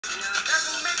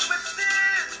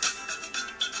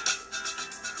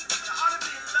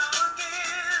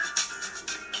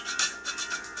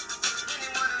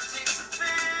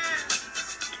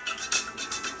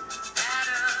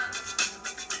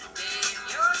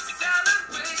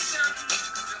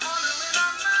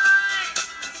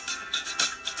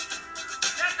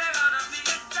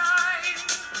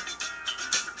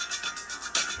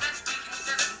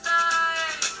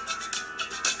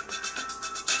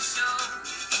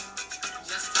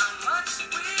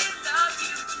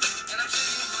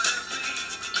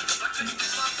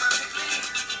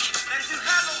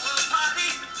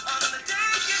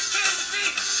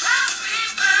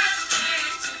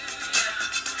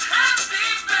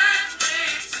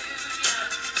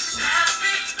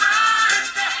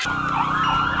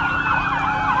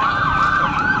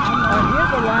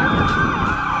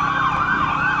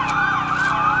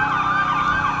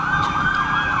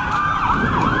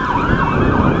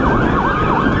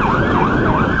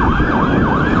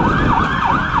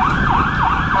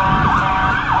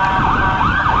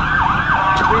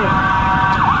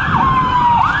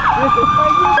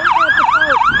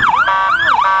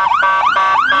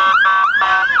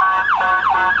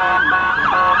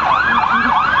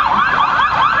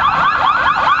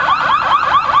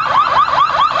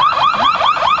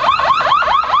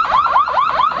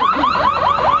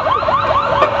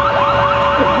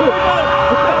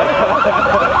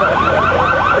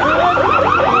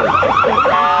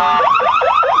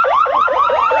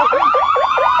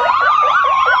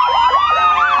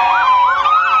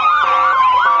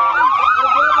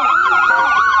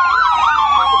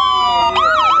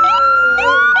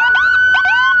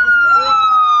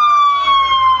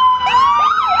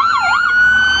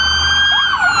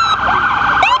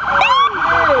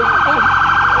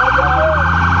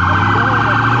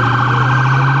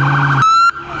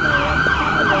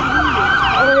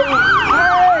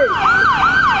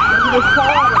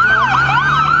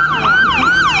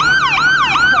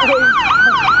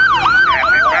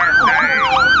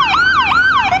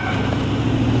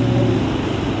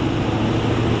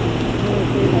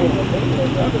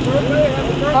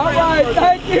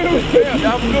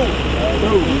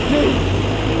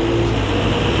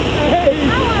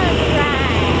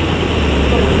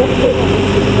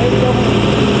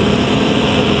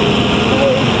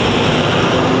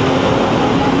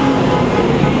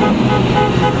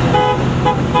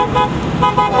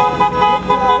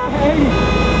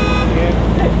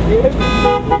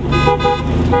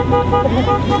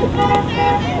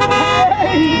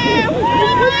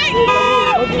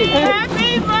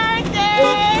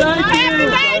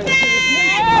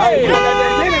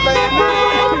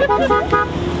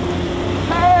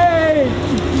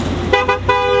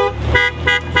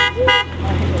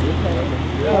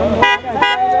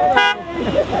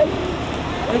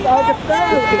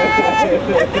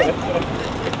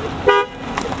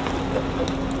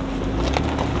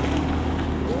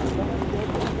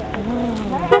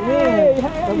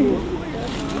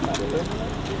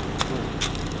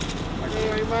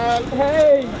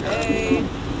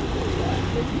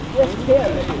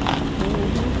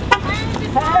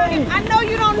I know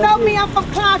you don't know me. I'm from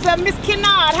Closet. Miss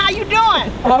Kennard. How you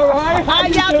doing? All right. How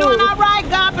y'all doing? All right.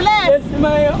 God bless. Yes,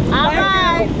 ma'am. All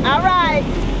right. All right.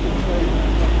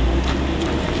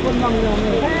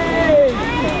 Hey.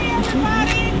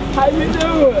 Everybody. How you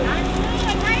doing?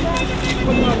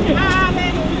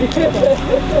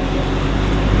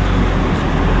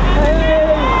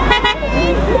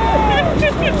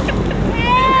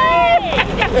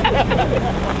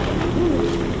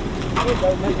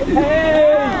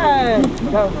 Hey!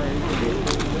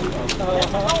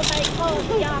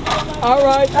 All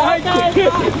right, thank you.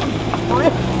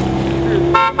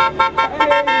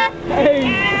 Hey!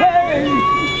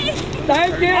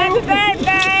 Thank you. Happy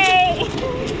birthday!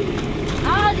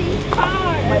 All these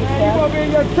cars. You gonna be in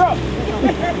your truck?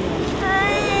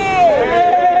 Hey!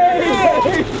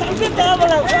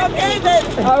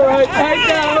 All right, thank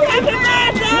you. Happy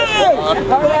birthday!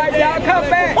 All right, y'all come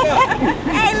back.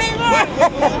 Hey, Leroy!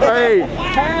 Hey!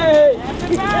 Hey!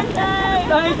 Happy birthday!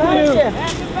 Thank you.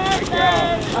 Happy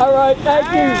birthday! All right, thank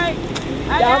you.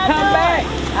 Y'all come back.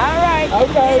 All right.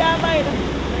 Okay. See y'all later.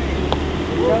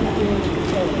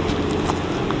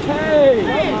 Hey!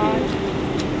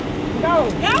 Go.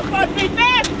 Y'all supposed to be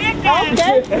fast, big guy.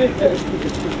 Okay.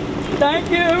 Thank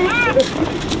you.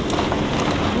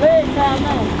 Leg down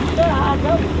now. Go.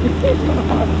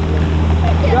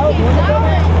 Go.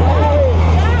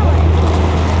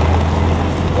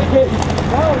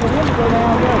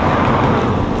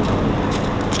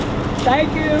 Thank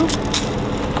you.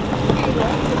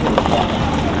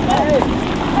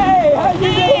 Hey, how you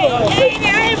doing?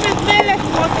 Hey,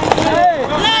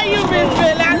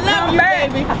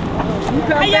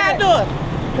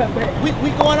 come back. We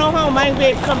going on home. I ain't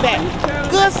ready to come back.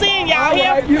 Good seeing y'all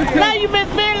here. Right, Love you, Miss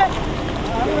Millie.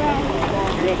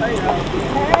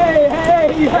 Hey,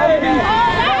 hey, hey.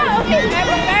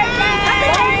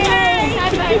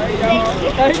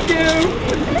 Thank you.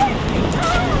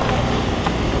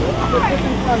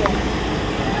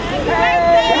 Hey,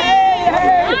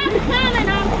 hey.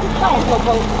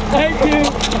 Thank you.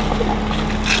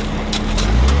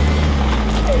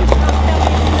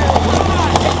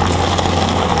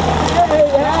 Hey,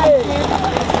 hey.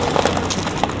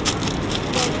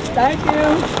 Thank you.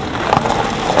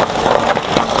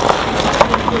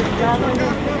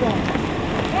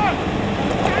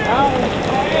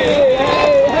 Hey,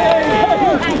 hey, hey.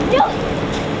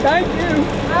 Thank you.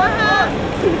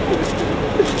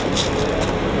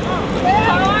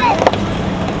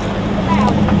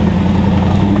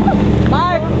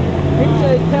 Mike, he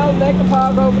said tell they can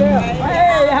park over there.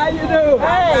 Hey, how you doing?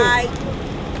 Hey.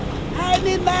 Hey,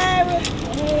 Miss Mary.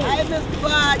 Hey, Mr.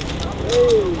 Bud.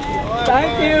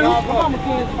 Thank you. All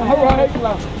right.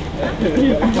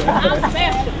 I'm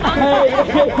special. Hey,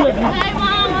 Hey,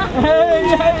 Mama. hey,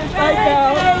 hey, thank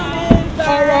y'all.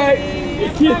 All right.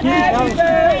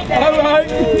 All right.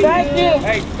 Thank you.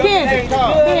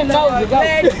 Ken knows to go.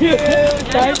 Thank you.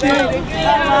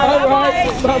 All right.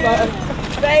 Bye-bye.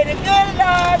 Say the good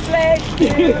Lord bless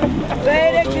you. Say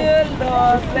the good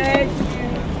Lord bless you.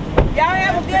 Y'all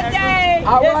have a good day.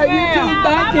 All right, you too.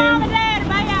 Thank you. Mama, Daddy,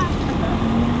 bye, y'all.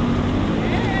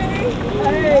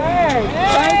 Hey,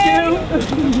 thank you.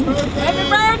 Happy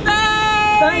birthday.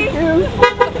 Thank you.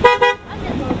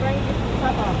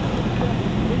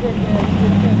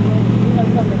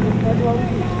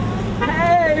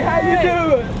 Hey, how you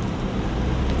doing?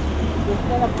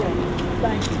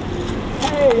 Thank you.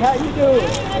 Hey, how you doing?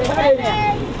 Hey.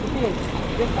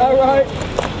 All right.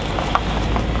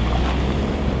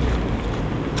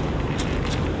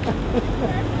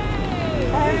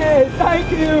 Hey, thank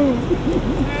you.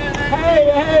 Hey,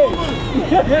 hey.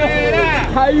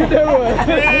 How you doing?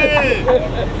 Hey,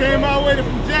 came all the way from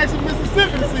Jackson,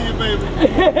 Mississippi to see you, baby.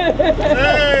 Hey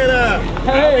there.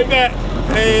 Hey. I'll be back.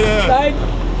 Hey there. Thank you.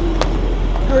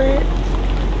 Greg.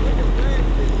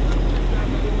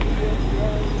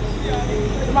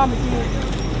 Mama,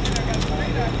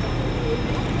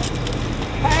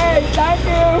 hey, thank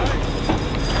you.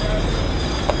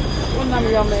 What number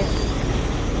y'all make?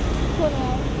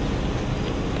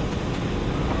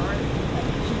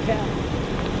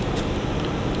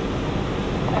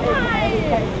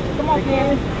 Hey, come on,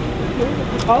 Ken.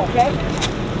 Okay.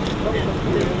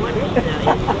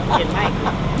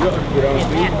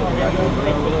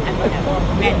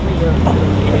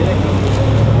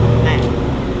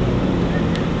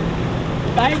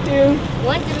 Thank you.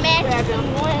 One to match,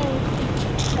 one.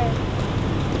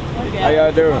 How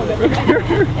y'all doing?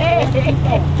 Hey.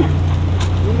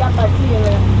 You got my tea in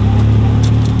there.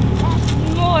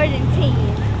 More than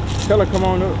 10. Tell her come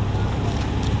on up.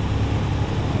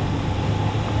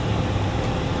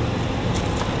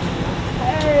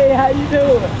 Hey, how you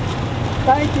doing?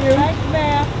 Thank you. Thanks,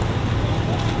 ma'am.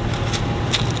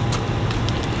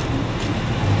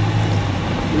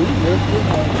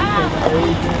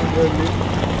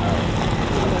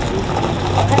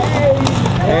 Hey.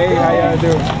 Hey, how y'all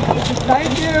doing?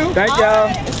 Thank you. Thank y'all.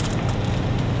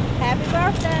 Happy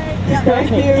birthday.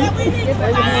 Thank you.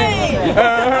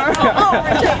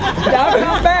 Y'all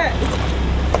come back.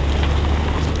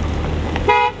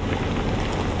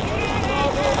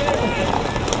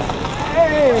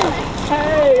 Hey,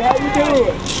 hey, how you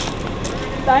doing?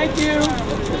 Thank you.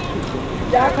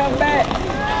 Y'all come back.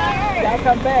 Y'all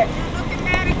come back.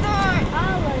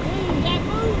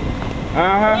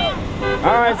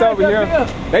 Alright, it's over here.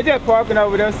 They just parking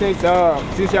over there since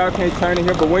y'all can't turn in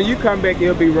here. But when you come back,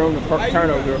 there'll be room to turn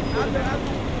over here.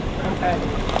 Okay.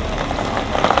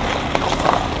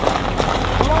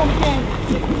 Come on, Ken.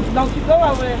 Don't you go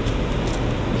over there.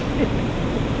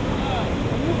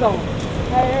 Where you going?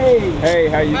 Hey. Hey,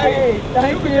 how you Hey, doing?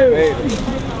 thank you. Hey.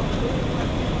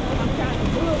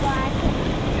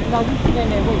 No, you sit in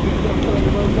there. Wait, you go to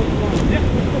the road.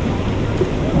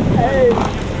 Hey.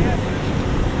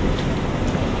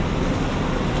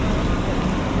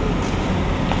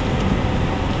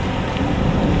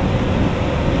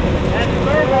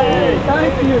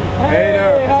 Thank you.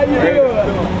 Hey, how you doing?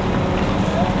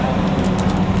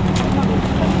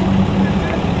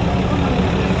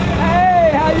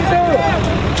 Hey, how you doing?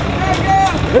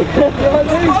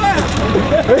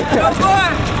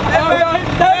 All right,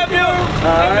 thank you.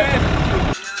 All right.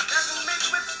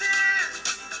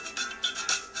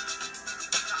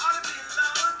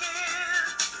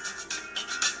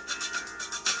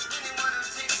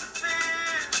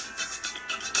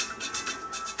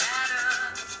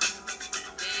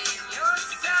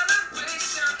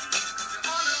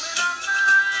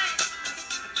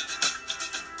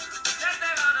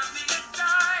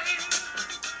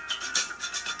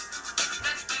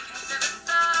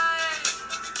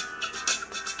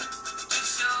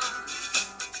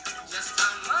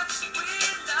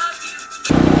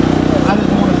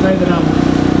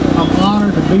 I'm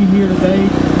honored to be here today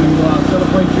to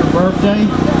celebrate your birthday.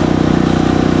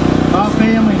 My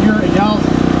family, y'all's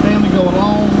family go a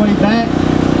long way back.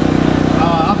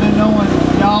 I've been knowing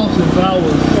y'all since I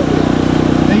was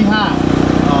knee-high.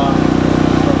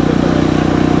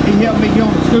 He helped me get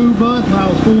on the school bus when I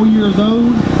was 4 years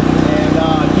old. And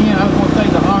again, I just want to say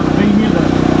it's an honor to be here.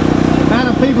 The amount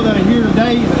of people that are here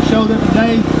today that showed up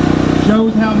today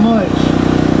shows how much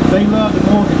they love the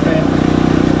Morgan family.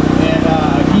 And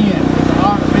again, it's an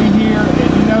honor to be here.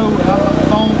 And you know, I'm a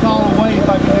phone call away if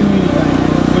I can do anything.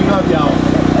 We love y'all.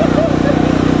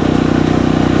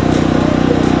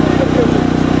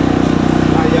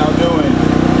 How y'all doing?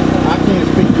 I can't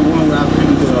speak to one without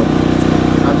speaking to the other.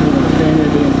 I just want to stand here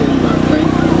today and tell you about thank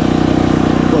you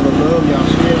for the love y'all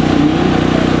shared for me,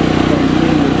 from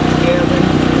being with Kevin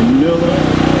and Miller,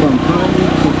 from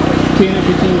 10 and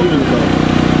 15 years ago.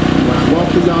 When I walk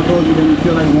through y'all doors, you make me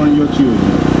feel like one of your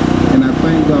children. And I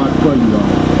thank God for you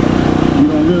all. You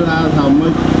don't realize how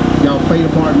much y'all played a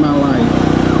part in my life.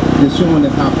 It's showing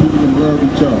us how people can love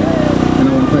each other. And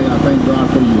I want to tell you, I thank God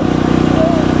for you all.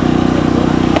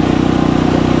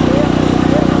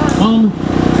 Mama,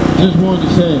 just wanted to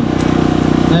say,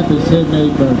 happy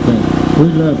 78th birthday. We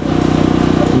love you.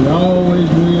 We always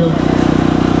will.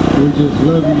 We just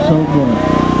love you so much.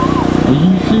 And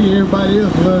you see everybody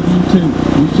else love you too.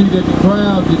 You see that the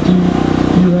crowd that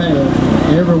you have,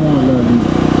 everyone loves you.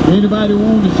 Anybody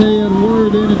want to say a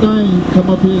word, anything, you come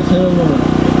up here and say a word.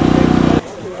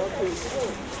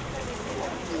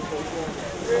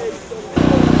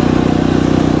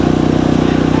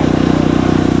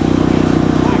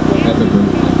 Happy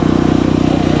birthday.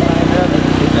 Happy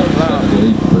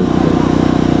 78th birthday.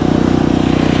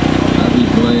 I'll be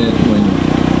glad when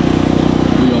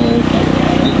we all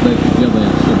get back together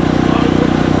and serve.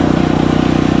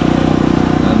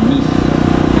 I miss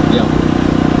the gathering.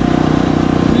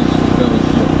 Miss the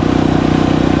fellowship.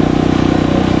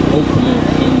 Hopefully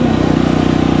soon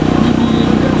we'll be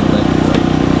able to get back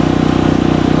together.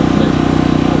 God bless you.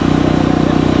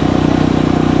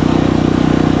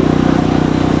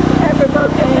 Happy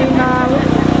birthday, Miley.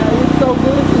 It's so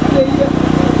good to see you.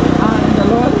 And the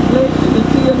Lord has blessed you to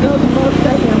see another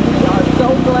birthday, and we are so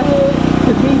glad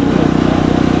to be here.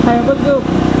 Have a good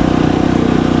one.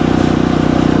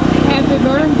 Happy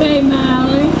birthday,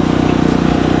 Miley.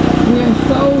 We are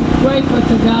so grateful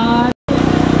to God.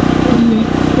 He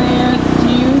spared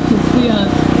you to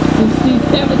see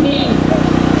 78.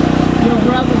 Your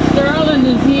brother Sterling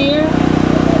is here,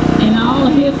 and all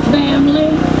his family,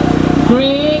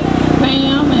 Greg,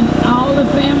 Pam, and all the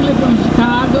family from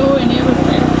Chicago and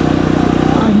everywhere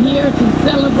are here to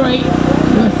celebrate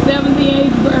your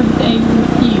 78th birthday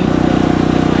with you.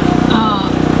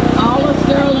 All of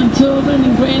Sterling's children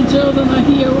and grandchildren are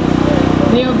here.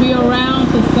 They'll be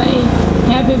around to say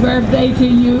happy birthday to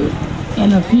you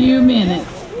in a few minutes.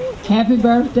 Happy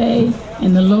birthday,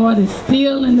 and the Lord is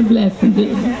still in the blessing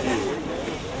business.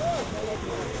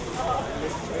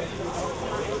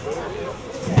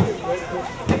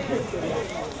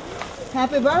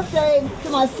 Happy birthday to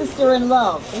my sister in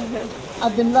love.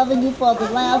 I've been loving you for the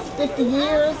last 50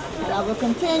 years, and I will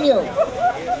continue.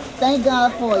 Thank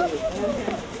God for you.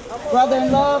 Brother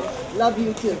in love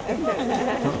you too.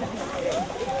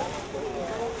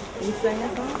 You sing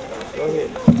a song? Go ahead.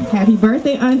 Happy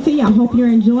birthday, Auntie. I hope you're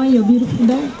enjoying your beautiful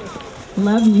day.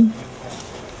 Love you.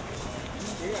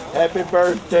 Happy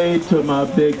birthday to my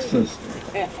big sister.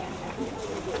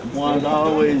 One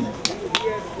always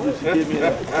used to give me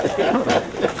a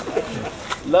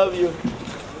love you.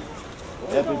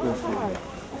 Happy birthday.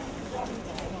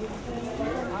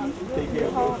 Take care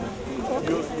of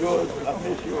yours. I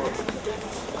miss yours.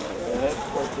 Happy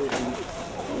birthday to you.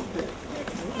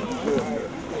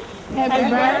 Happy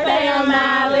birthday,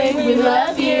 Miley. We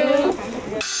love you.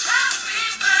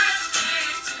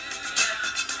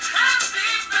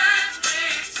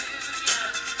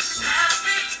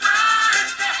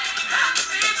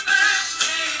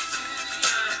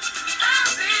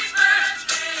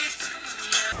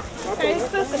 Hey,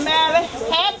 Sister Miley,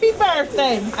 happy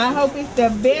birthday. I hope it's the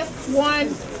best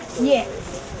one yet.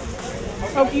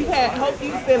 Hope you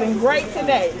feeling great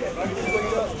today.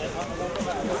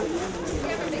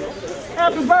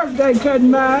 Happy birthday, Cousin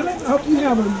Miley. Hope you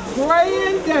have a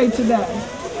grand day today.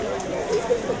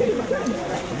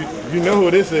 You know who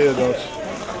this is, don't you?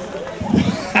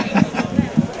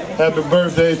 Happy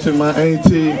birthday to my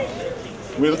auntie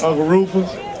with Uncle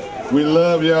Rufus. We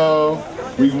love y'all.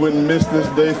 We wouldn't miss this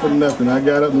day for nothing. I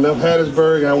got up and left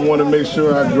Hattiesburg. I want to make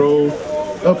sure I drove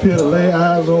up here to lay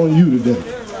eyes on you today.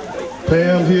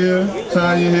 Pam here,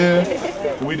 Tanya here,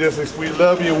 We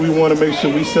love you, and we want to make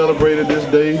sure we celebrated this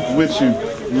day with you.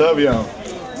 Love y'all.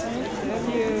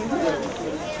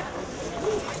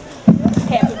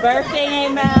 Happy birthday,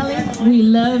 Aunt Miley. We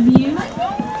love you.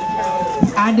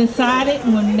 I decided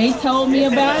when they told me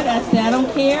about it, I said, I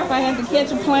don't care if I have to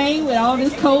catch a plane with all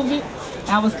this COVID.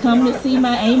 I was coming to see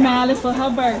my Aunt Miley for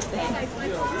her birthday.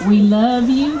 We love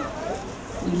you.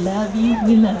 We love you.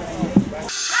 We love you.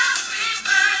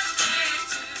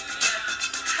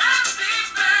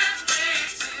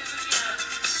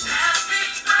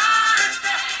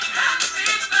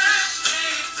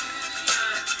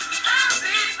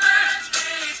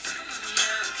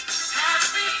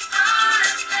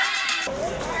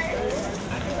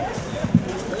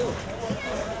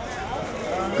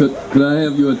 Could I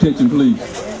have your attention, please?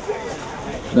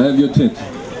 Could I have your attention?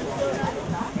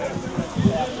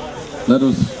 Let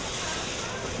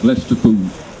us bless the food.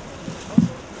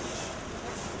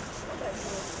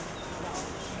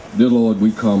 Dear Lord,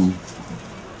 we come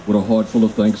with a heart full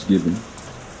of thanksgiving.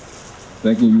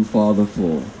 Thanking you, Father,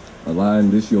 for allowing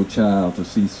this your child to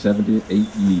see 78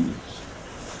 years.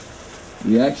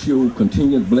 We ask your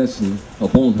continued blessing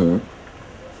upon her.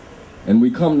 And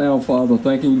we come now, Father,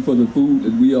 thanking you for the food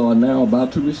that we are now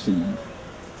about to receive.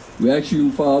 We ask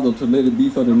you, Father, to let it be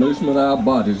for the nourishment of our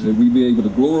bodies, that we be able to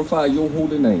glorify your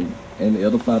holy name and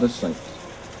edify the saints.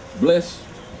 Bless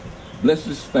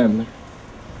this family.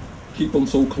 Keep them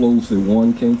so close that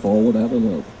one can't fall without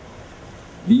another.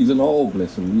 These and all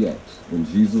blessings we ask. In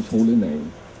Jesus' holy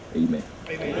name, amen.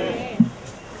 Amen.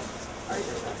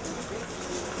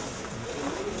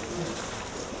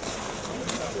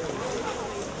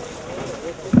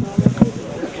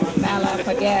 I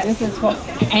forgot. This is for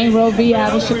Aunt Roby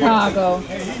out of Chicago.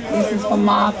 This is for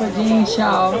Martha Jean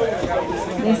Shaw.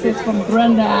 This is from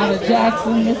Brenda out of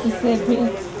Jackson, Mississippi.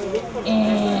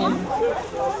 And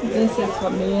this is for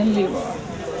me and Leroy.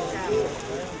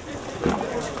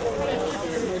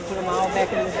 Put them all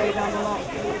back in the seat on the lawn.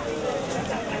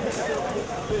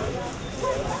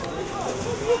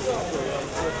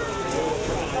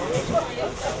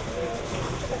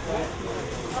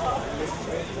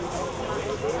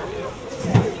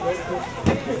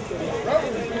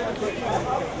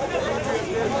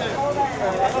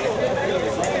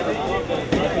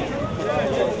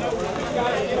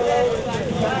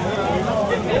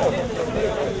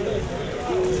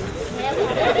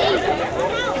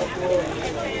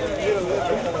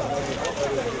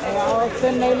 They all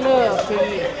send their love to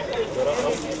you.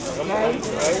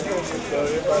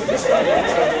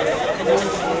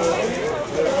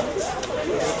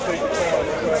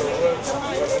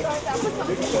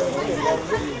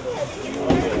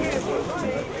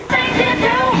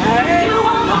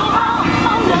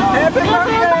 Happy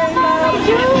birthday,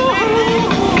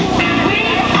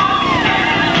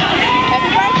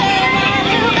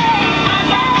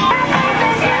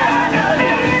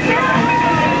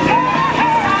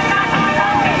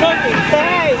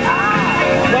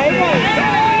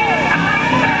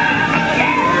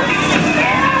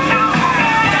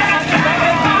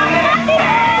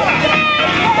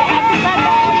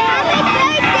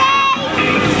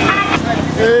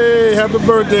 Happy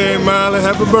birthday, Miley.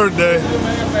 Happy birthday.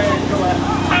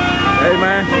 Hey,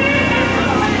 man.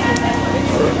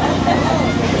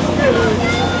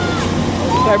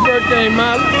 Happy birthday,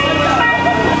 Miley.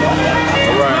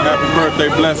 All right, happy birthday.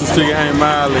 Blessings to you, Aunt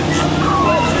Miley.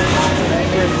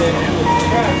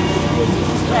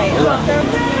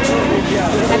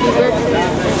 Happy birthday.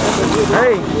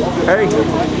 Hey.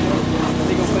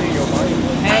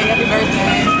 Hey, happy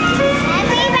birthday.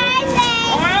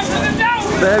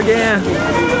 Say it again.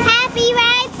 Happy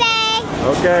birthday.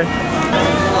 Okay.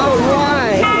 All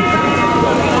right.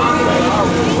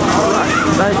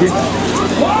 Thank you.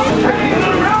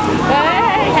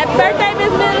 Hey, happy birthday,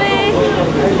 Miss Millie.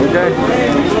 Okay.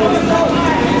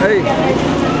 Hey.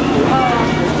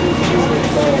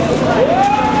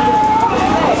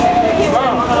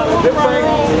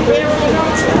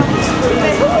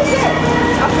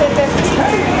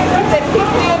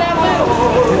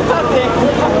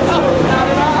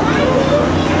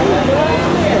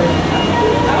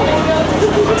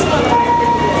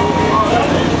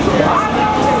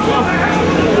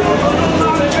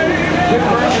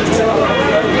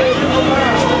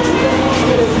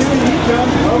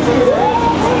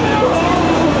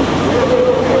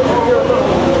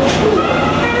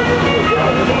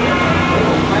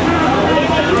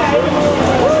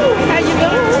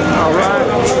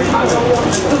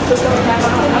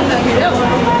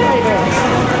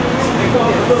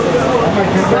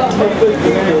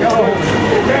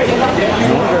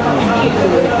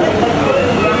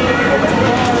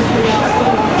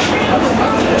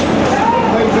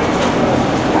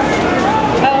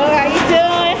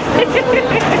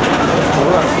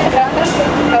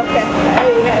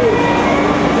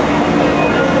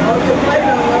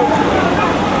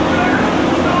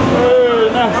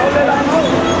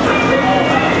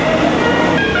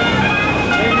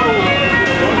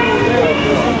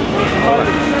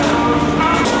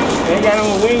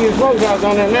 on Wing and Smokehouse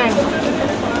on there now.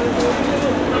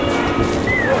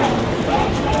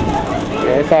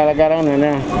 Yeah, that's all I got on there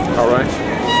now. All right.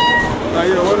 Oh,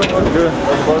 yeah, what good?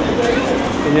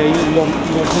 Yeah, you can go put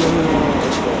them in.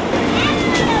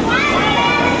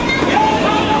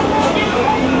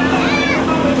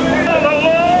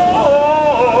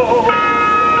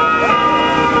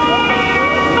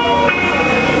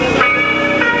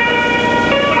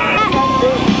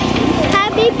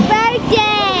 Happy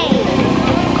birthday!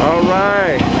 All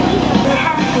right.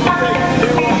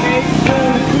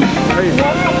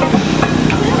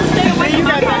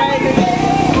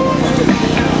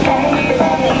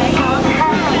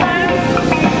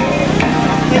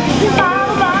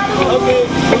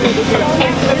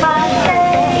 Okay.